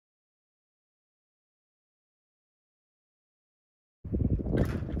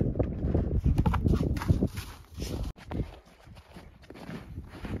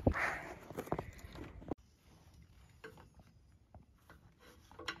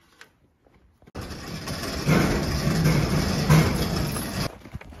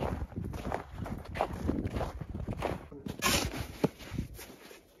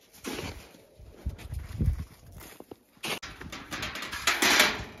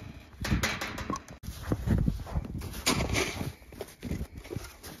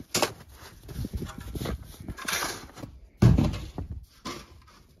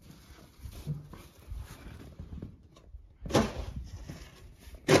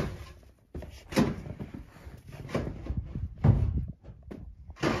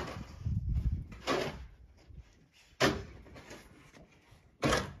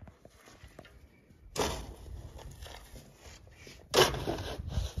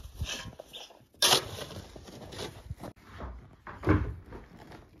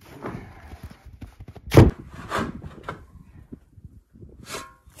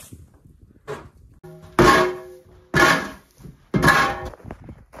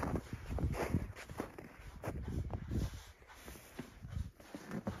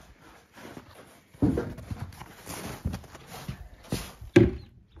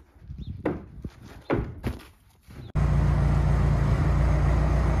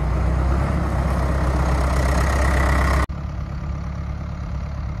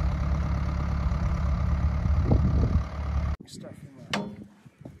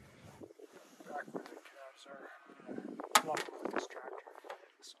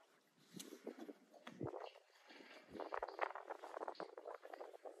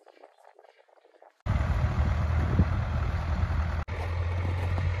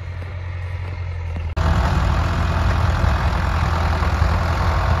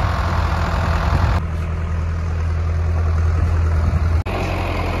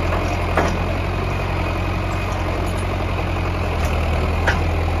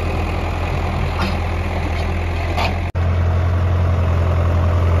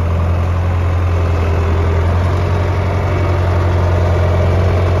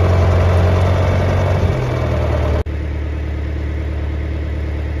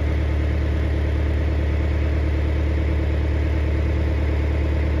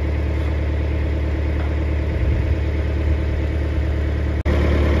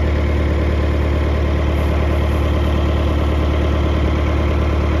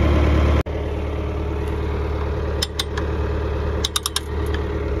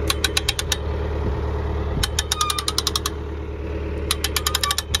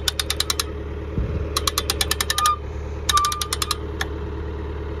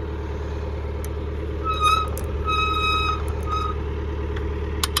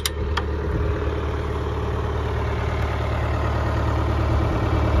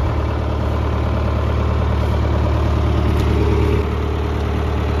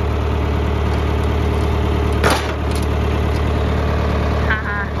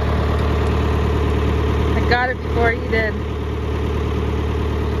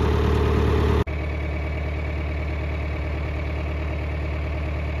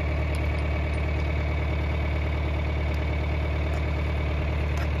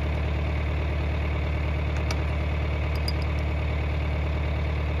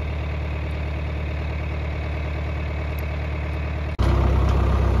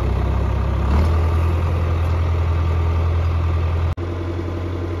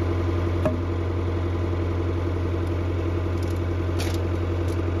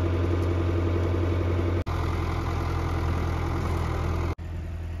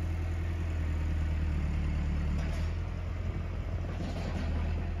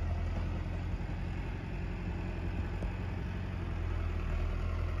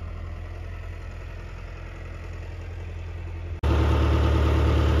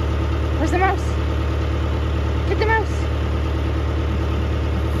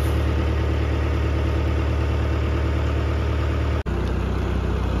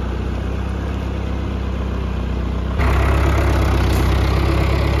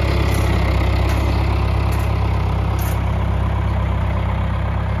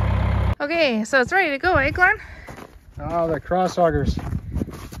Okay, so it's ready to go, eh, Glenn? Oh, the cross augers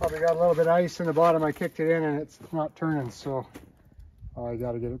probably got a little bit of ice in the bottom. I kicked it in and it's not turning, so I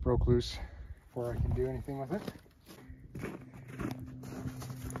got to get it broke loose before I can do anything with it.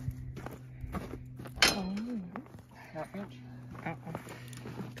 Half inch. Uh-oh.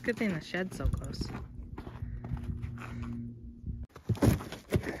 It's a good thing the shed's so close.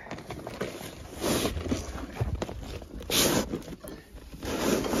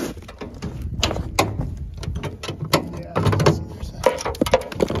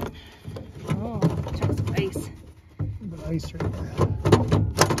 Ice right there.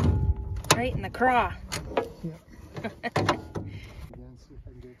 Right in the craw. Yep. Again, see if I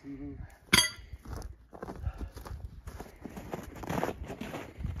can get it even.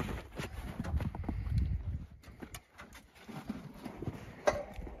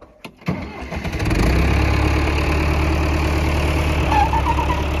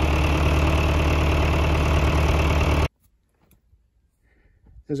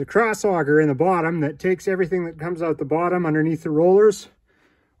 There's a cross auger in the bottom that takes everything that comes out the bottom underneath the rollers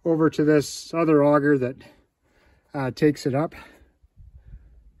over to this other auger that takes it up.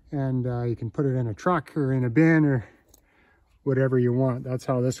 And you can put it in a truck or in a bin or whatever you want. That's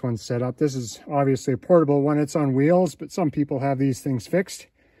how this one's set up. This is obviously a portable one. It's on wheels, but some people have these things fixed.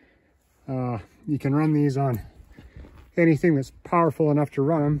 You can run these on anything that's powerful enough to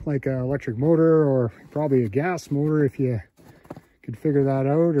run them, like an electric motor or probably a gas motor if you could figure that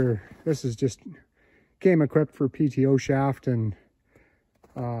out. Or this is just came equipped for PTO shaft, and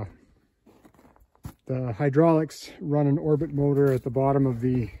the hydraulics run an orbit motor at the bottom of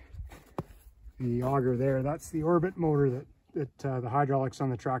the auger there. That's the orbit motor that the hydraulics on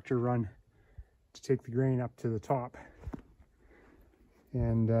the tractor run to take the grain up to the top.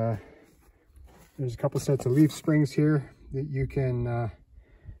 And there's a couple sets of leaf springs here that you can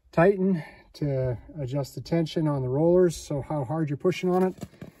tighten to adjust the tension on the rollers, so how hard you're pushing on it.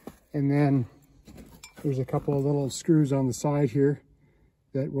 And then there's a couple of little screws on the side here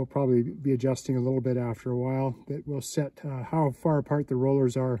that will probably be adjusting a little bit after a while, that will set how far apart the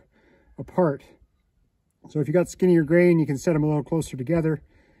rollers are apart. So if you got skinnier grain, you can set them a little closer together.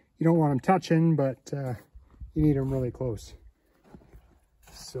 You don't want them touching, but you need them really close.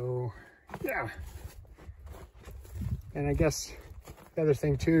 So yeah. And I guess the other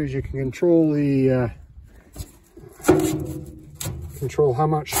thing too is you can control the control how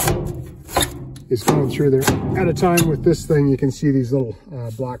much is going through there at a time. With this thing, you can see these little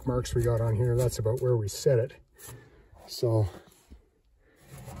black marks we got on here. That's about where we set it. So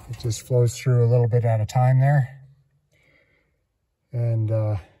it just flows through a little bit at a time there. And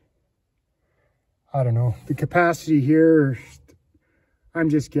I don't know, the capacity here, I'm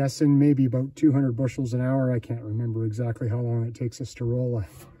just guessing maybe about 200 bushels an hour. I can't remember exactly how long it takes us to roll a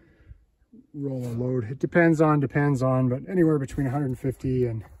load. It depends on, but anywhere between 150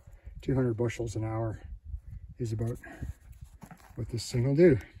 and 200 bushels an hour is about what this thing will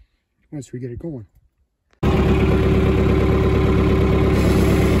do once we get it going.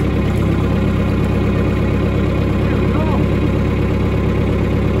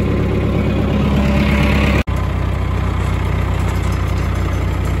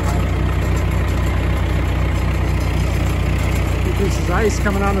 Ice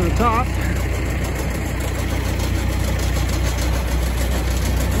coming onto the top.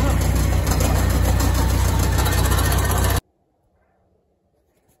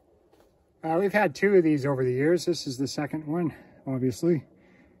 We've had two of these over the years. This is the second one, obviously.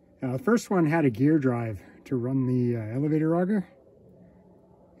 The first one had a gear drive to run the elevator auger,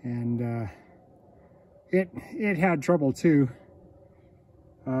 and it had trouble too.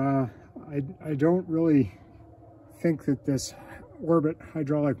 I don't really think that this orbit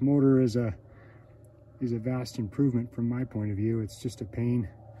hydraulic motor is a vast improvement from my point of view. It's just a pain.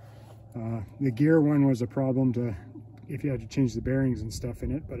 The gear one was a problem if you had to change the bearings and stuff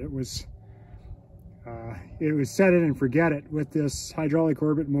in it, but it was set it and forget it. With this hydraulic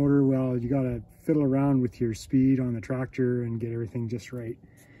orbit motor, well, you got to fiddle around with your speed on the tractor and get everything just right.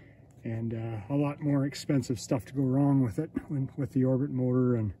 And a lot more expensive stuff to go wrong with it with the orbit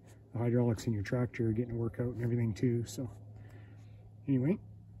motor, and the hydraulics in your tractor getting to work out and everything too. So anyway,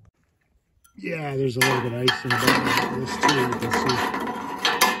 yeah, there's a little bit of ice in the bottom of this too. You can see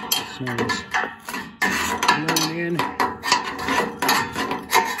the snow is blowing in.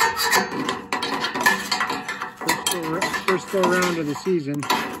 First go around of the season.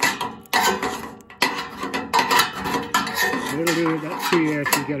 It'll do that too if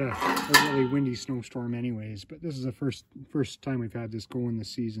you get a really windy snowstorm anyways, but this is the first time we've had this going this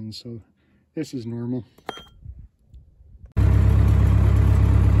season, so this is normal.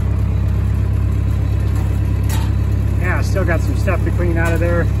 still got some stuff to clean out of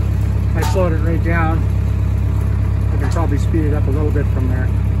there. I slowed it right down. I can probably speed it up a little bit from there.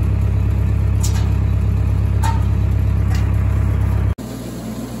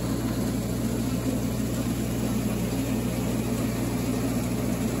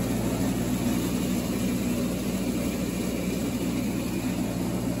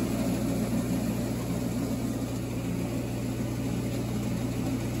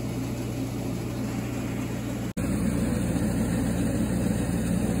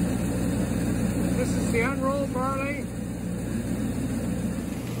 This is the unrolled barley.